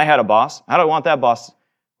 If I had a boss, how do I want that boss?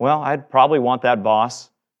 Well, I'd probably want that boss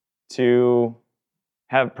to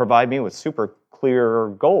provide me with super clear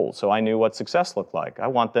goals so I knew what success looked like. I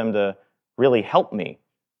want them to really help me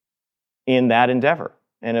in that endeavor.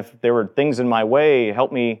 And if there were things in my way,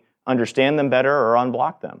 help me understand them better or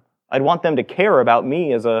unblock them. I'd want them to care about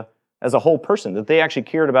me as a whole person, that they actually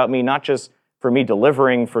cared about me, not just for me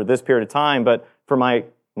delivering for this period of time, but for my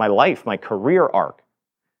life, my career arc.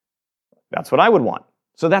 That's what I would want.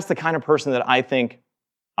 So that's the kind of person that I think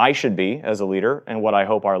I should be as a leader, and what I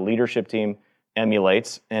hope our leadership team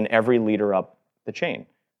emulates, and every leader up the chain.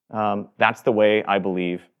 That's the way I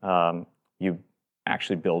believe you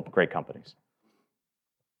actually build great companies.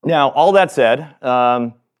 Now, all that said,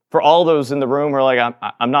 for all those in the room who are like,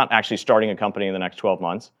 I'm not actually starting a company in the next 12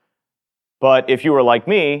 months, but if you were like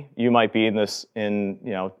me, you might be at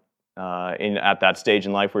that stage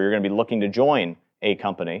in life where you're going to be looking to join a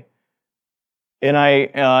company. And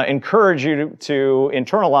I encourage you to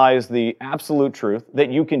internalize the absolute truth that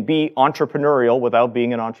you can be entrepreneurial without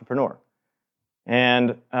being an entrepreneur.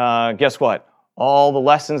 And guess what? All the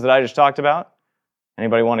lessons that I just talked about,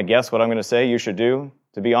 anybody want to guess what I'm going to say you should do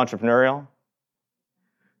to be entrepreneurial?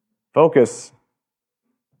 Focus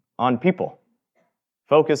on people.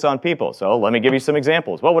 Focus on people. So let me give you some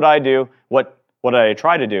examples. What would I do? What would I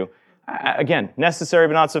try to do? Again, necessary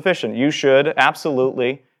but not sufficient. You should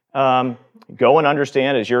absolutely go and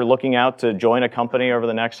understand as you're looking out to join a company over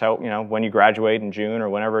the next, when you graduate in June or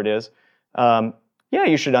whenever it is.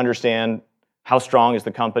 You should understand how strong is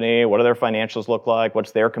the company, what do their financials look like,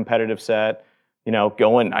 what's their competitive set.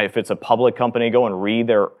 If it's a public company, go and read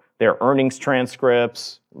their earnings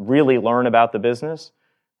transcripts, really learn about the business,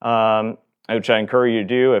 which I encourage you to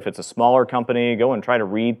do. If it's a smaller company, go and try to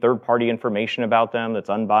read third-party information about them that's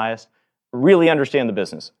unbiased. Really understand the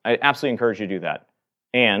business. I absolutely encourage you to do that.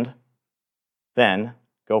 And then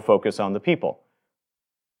go focus on the people.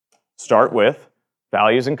 Start with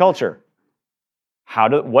values and culture. How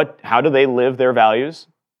do they live their values?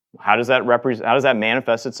 How does that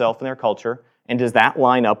manifest itself in their culture? And does that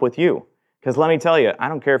line up with you? Because let me tell you, I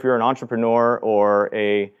don't care if you're an entrepreneur or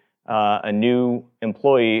a new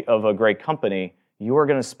employee of a great company, you are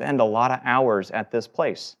going to spend a lot of hours at this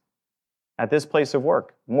place of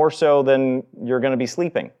work, more so than you're going to be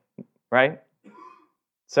sleeping, right?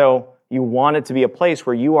 So you want it to be a place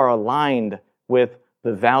where you are aligned with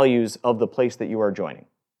the values of the place that you are joining,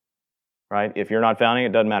 right? If you're not founding,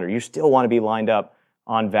 it doesn't matter. You still want to be lined up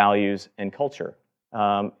on values and culture,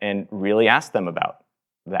 and really ask them about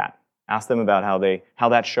that. Ask them about how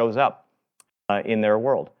that shows up in their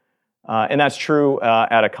world. And that's true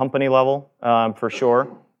at a company level, for sure.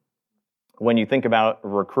 When you think about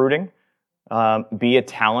recruiting, be a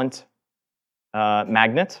talent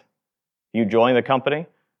magnet. You join the company,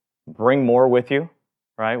 bring more with you,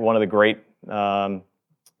 right? One of the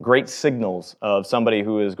great signals of somebody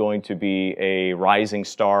who is going to be a rising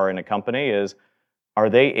star in a company is, are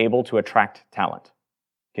they able to attract talent?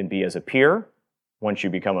 Can be as a peer, once you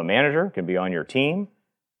become a manager, can be on your team,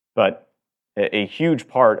 but a huge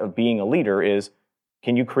part of being a leader is,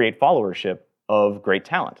 can you create followership of great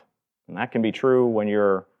talent? And that can be true when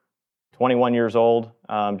you're 21 years old,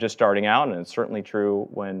 just starting out, and it's certainly true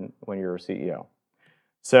when you're a CEO.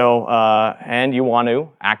 So, and you want to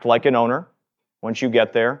act like an owner once you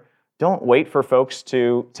get there. Don't wait for folks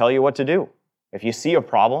to tell you what to do. If you see a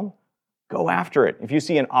problem, go after it. If you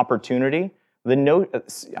see an opportunity, when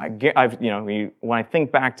I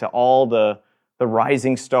think back to all the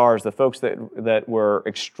rising stars, the folks that were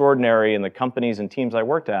extraordinary in the companies and teams I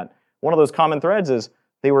worked at, one of those common threads is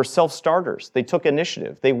they were self-starters. They took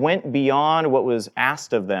initiative. They went beyond what was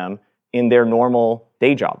asked of them in their normal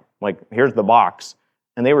day job. Like, here's the box.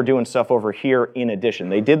 And they were doing stuff over here in addition.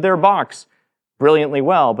 They did their box brilliantly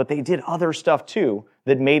well, but they did other stuff too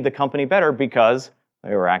that made the company better because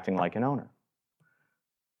they were acting like an owner.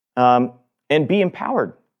 And be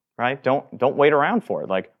empowered, right? Don't wait around for it.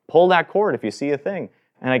 Like, pull that cord if you see a thing.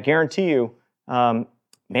 And I guarantee you,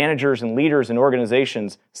 managers and leaders and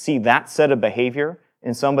organizations see that set of behavior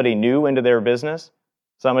in somebody new into their business,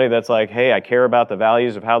 somebody that's like, hey, I care about the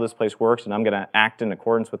values of how this place works, and I'm going to act in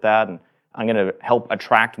accordance with that, and I'm going to help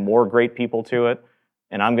attract more great people to it,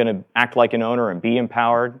 and I'm going to act like an owner and be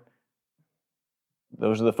empowered.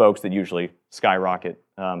 Those are the folks that usually skyrocket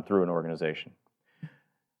through an organization.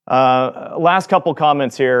 Last couple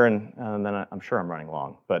comments here, and then I'm sure I'm running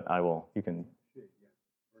long, but I will. You can.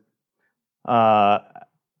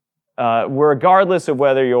 regardless of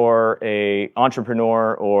whether you're a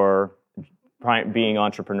entrepreneur or being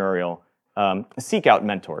entrepreneurial, seek out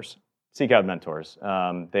mentors. Seek out mentors.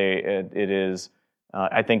 I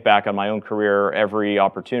think back on my own career, every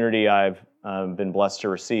opportunity I've been blessed to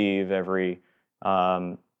receive, every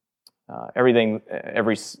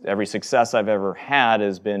success I've ever had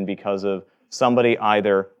has been because of somebody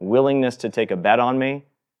either willingness to take a bet on me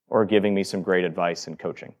or giving me some great advice and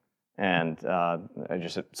coaching. And I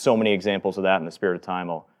just have so many examples of that. In the spirit of time,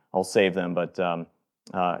 I'll save them. But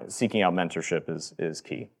seeking out mentorship is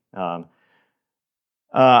key.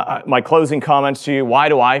 My closing comments to you: why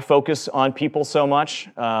do I focus on people so much?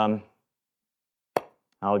 I'll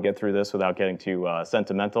get through this without getting too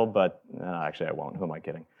sentimental, but actually I won't. Who am I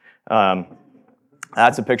kidding?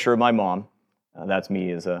 That's a picture of my mom. That's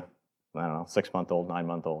me as a, 6-month-old,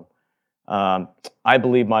 9-month-old. I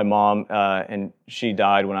believe my mom, and she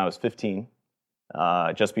died when I was 15,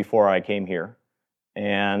 just before I came here.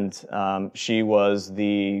 And she was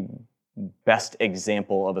the best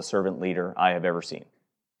example of a servant leader I have ever seen.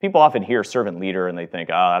 People often hear servant leader and they think,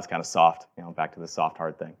 oh, that's kind of soft, back to the soft,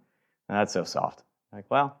 hard thing. And that's so soft. Like,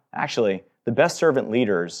 well, actually, the best servant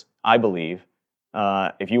leaders, I believe,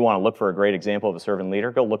 if you want to look for a great example of a servant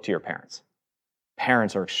leader, go look to your parents.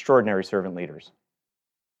 Parents are extraordinary servant leaders.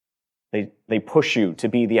 They push you to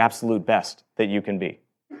be the absolute best that you can be,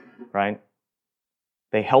 right?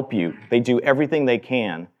 They help you. They do everything they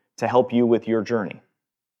can to help you with your journey,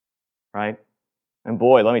 right? And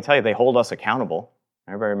boy, let me tell you, they hold us accountable.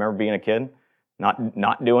 Everybody remember being a kid,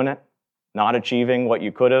 not doing it, not achieving what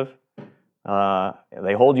you could have.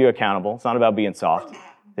 They hold you accountable. It's not about being soft.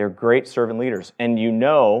 They're great servant leaders, and you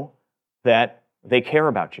know that they care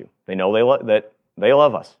about you. They know that they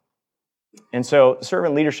love us. And so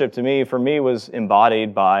servant leadership for me was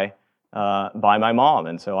embodied by my mom.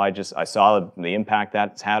 And so I saw the impact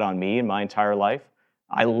that's had on me in my entire life.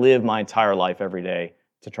 I live my entire life every day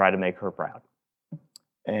to try to make her proud.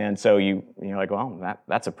 And so you're like, well,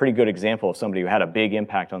 that's a pretty good example of somebody who had a big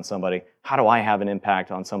impact on somebody. How do I have an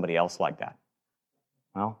impact on somebody else like that?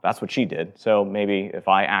 Well, that's what she did. So maybe if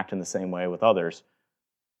I act in the same way with others,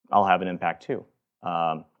 I'll have an impact too.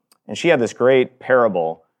 And she had this great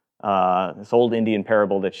parable, this old Indian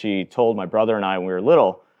parable that she told my brother and I when we were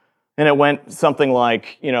little. And it went something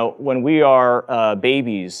like, when we are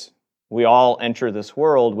babies, we all enter this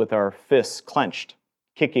world with our fists clenched,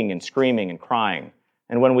 kicking and screaming and crying.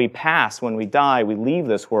 And when we die, we leave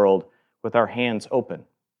this world with our hands open,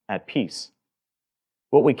 at peace.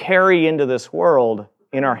 What we carry into this world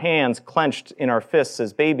in our hands, clenched in our fists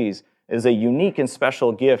as babies, is a unique and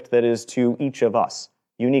special gift that is to each of us,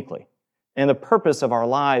 uniquely. And the purpose of our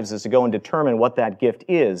lives is to go and determine what that gift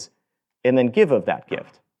is, and then give of that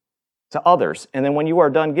gift to others. And then when you are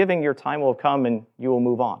done giving, your time will come and you will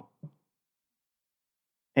move on.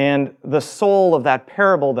 And the soul of that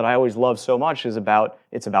parable that I always love so much is about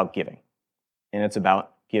giving. And it's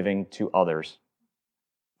about giving to others.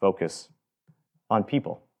 Focus on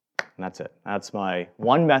people. And that's it. That's my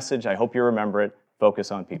one message. I hope you remember it. Focus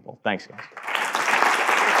on people. Thanks, guys.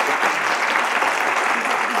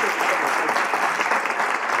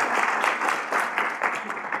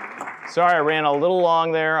 Sorry, I ran a little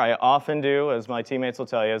long there. I often do, as my teammates will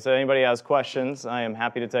tell you. If anybody has questions, I am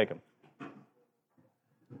happy to take them.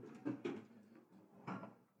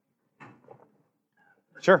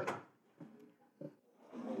 Sure.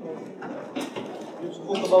 You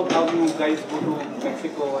spoke about how you guys go to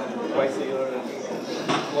Mexico and twice a year, and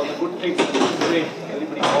all the good things and great,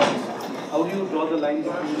 everybody wants. How do you draw the line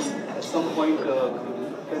between, at some point,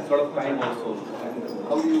 that sort of time also, and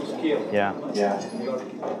how do you scale?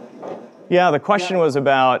 Yeah, the question was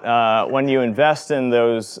about when you invest in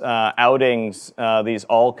those outings, these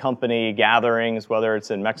all-company gatherings, whether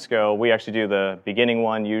it's in Mexico. We actually do the beginning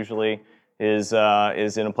one usually. Is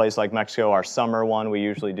in a place like Mexico. Our summer one we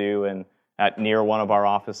usually do near one of our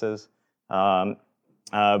offices. But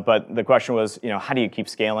the question was, how do you keep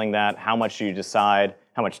scaling that? How much do you decide?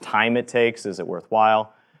 How much time it takes? Is it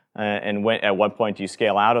worthwhile? And at what point do you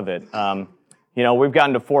scale out of it? We've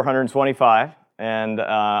gotten to 425, and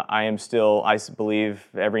I believe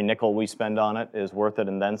every nickel we spend on it is worth it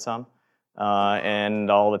and then some. And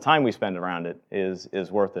all the time we spend around it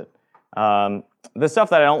is worth it. The stuff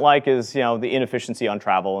that I don't like is, the inefficiency on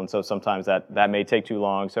travel, and so sometimes that may take too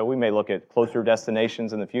long. So we may look at closer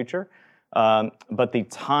destinations in the future. But the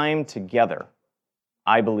time together,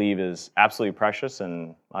 I believe, is absolutely precious,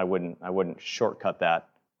 and I wouldn't shortcut that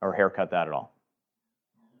or haircut that at all.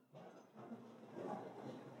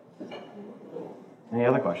 Any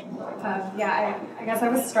other questions? I guess I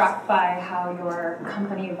was struck by how your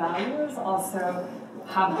company values also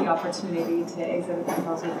have the opportunity to exhibit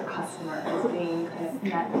themselves with their customers as being kind of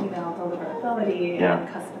net email deliverability and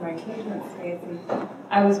customer engagement space. And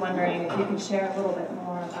I was wondering if you could share a little bit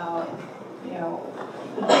more about,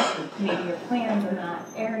 maybe your plans in that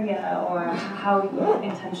area, or how you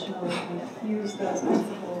intentionally kind of use those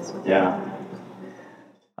principles with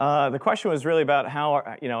the question was really about how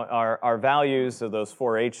our values of those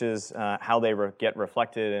 4 H's, how they get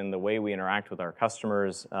reflected in the way we interact with our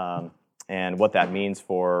customers, and what that means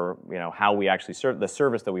for how we actually serve the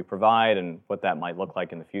service that we provide, and what that might look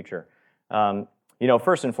like in the future.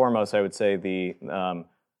 First and foremost, I would say the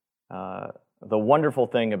wonderful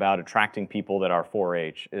thing about attracting people that are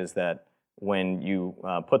 4-H is that when you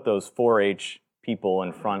put those 4-H people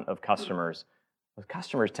in front of customers, those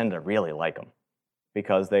customers tend to really like them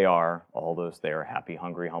because they are happy,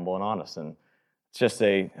 hungry, humble, and honest. And it's just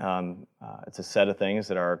it's a set of things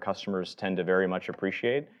that our customers tend to very much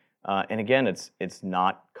appreciate. And again, it's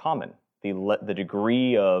not common. The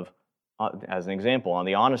degree of, as an example, on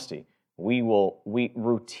the honesty, we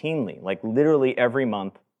routinely, like literally every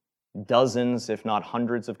month, dozens, if not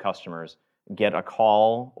hundreds of customers get a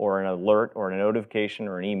call or an alert or a notification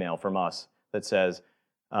or an email from us that says,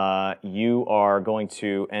 you are going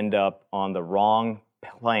to end up on the wrong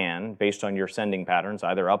plan based on your sending patterns,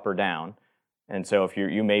 either up or down. And so if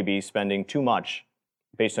you may be spending too much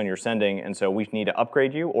based on your sending, and so we need to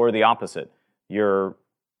upgrade you, or the opposite. You're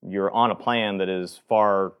on a plan that is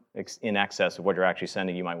far in excess of what you're actually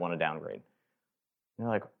sending, you might want to downgrade. And you're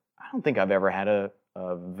like, I don't think I've ever had a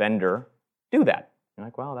vendor do that. You're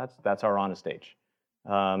like, well, that's our honest H.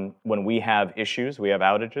 When we have issues, we have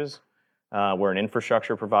outages, we're an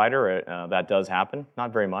infrastructure provider, that does happen.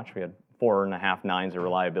 Not very much. We had 4.5 nines of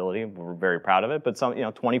reliability. We're very proud of it, but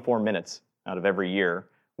 24 minutes out of every year,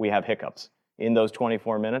 we have hiccups. In those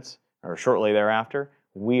 24 minutes, or shortly thereafter,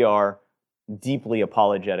 we are deeply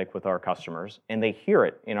apologetic with our customers, and they hear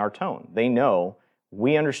it in our tone. They know,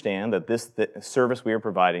 we understand that the service we are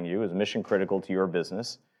providing you is mission critical to your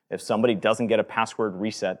business. If somebody doesn't get a password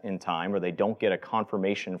reset in time, or they don't get a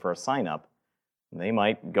confirmation for a sign up, they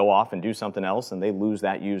might go off and do something else, and they lose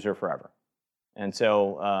that user forever. And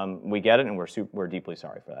so we get it, and we're deeply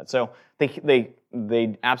sorry for that. So they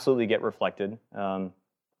absolutely get reflected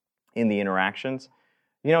in the interactions.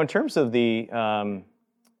 In terms of the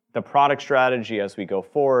product strategy as we go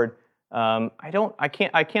forward, I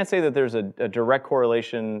can't say that there's a direct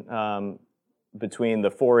correlation between the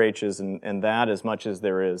 4 H's and that, as much as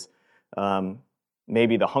there is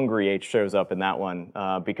maybe the hungry H shows up in that one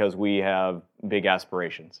because we have big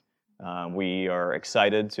aspirations. We are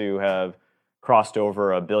excited to have crossed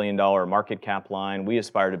over $1 billion market cap line. We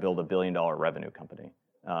aspire to build $1 billion revenue company.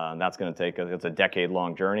 That's going to take it's a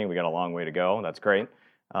decade-long journey. We got a long way to go. That's great.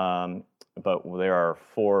 But there are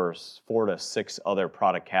 4 to 6 other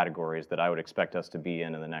product categories that I would expect us to be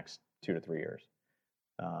in the next 2 to 3 years.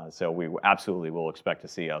 So we absolutely will expect to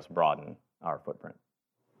see us broaden our footprint.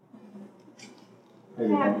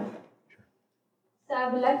 Yeah. So I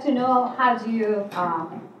would like to know, how do you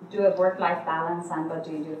do a work-life balance, and what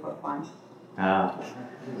do you do for fun?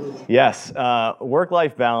 Yes,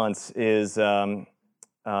 work-life balance is super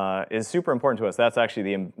important to us. That's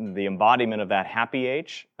actually the embodiment of that happy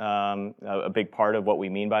H. A big part of what we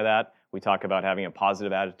mean by that. We talk about having a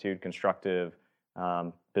positive attitude, constructive.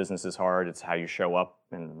 Business is hard. It's how you show up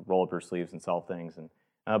and roll up your sleeves and solve things.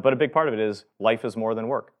 But a big part of it is life is more than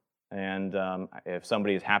work. And if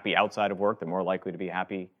somebody is happy outside of work, they're more likely to be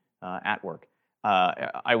happy at work.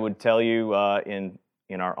 I would tell you in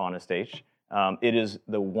our honest H, it is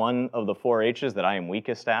the one of the 4 H's that I am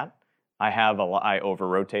weakest at. I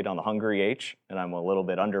over-rotate on the hungry H, and I'm a little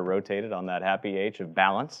bit under-rotated on that happy H of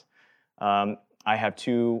balance. I have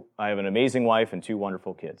an amazing wife and 2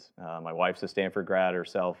 wonderful kids. My wife's a Stanford grad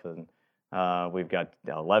herself, and we've got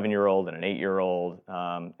an 11-year-old and an 8-year-old,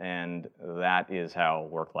 and that is how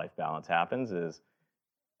work-life balance happens.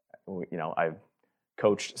 I've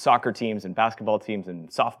coached soccer teams and basketball teams and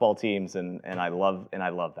softball teams, and I love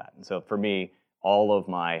that. And so for me, all of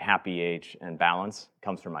my happy H and balance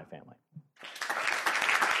comes from my family.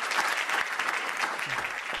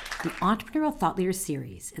 The Entrepreneurial Thought Leaders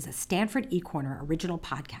Series is a Stanford eCorner original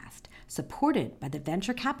podcast supported by the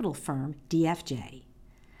venture capital firm DFJ.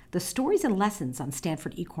 The stories and lessons on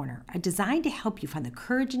Stanford eCorner are designed to help you find the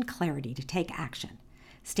courage and clarity to take action.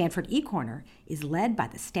 Stanford eCorner is led by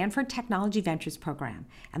the Stanford Technology Ventures Program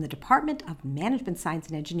and the Department of Management Science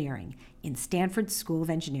and Engineering in Stanford School of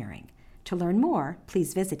Engineering. To learn more,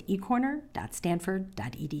 please visit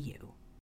ecorner.stanford.edu.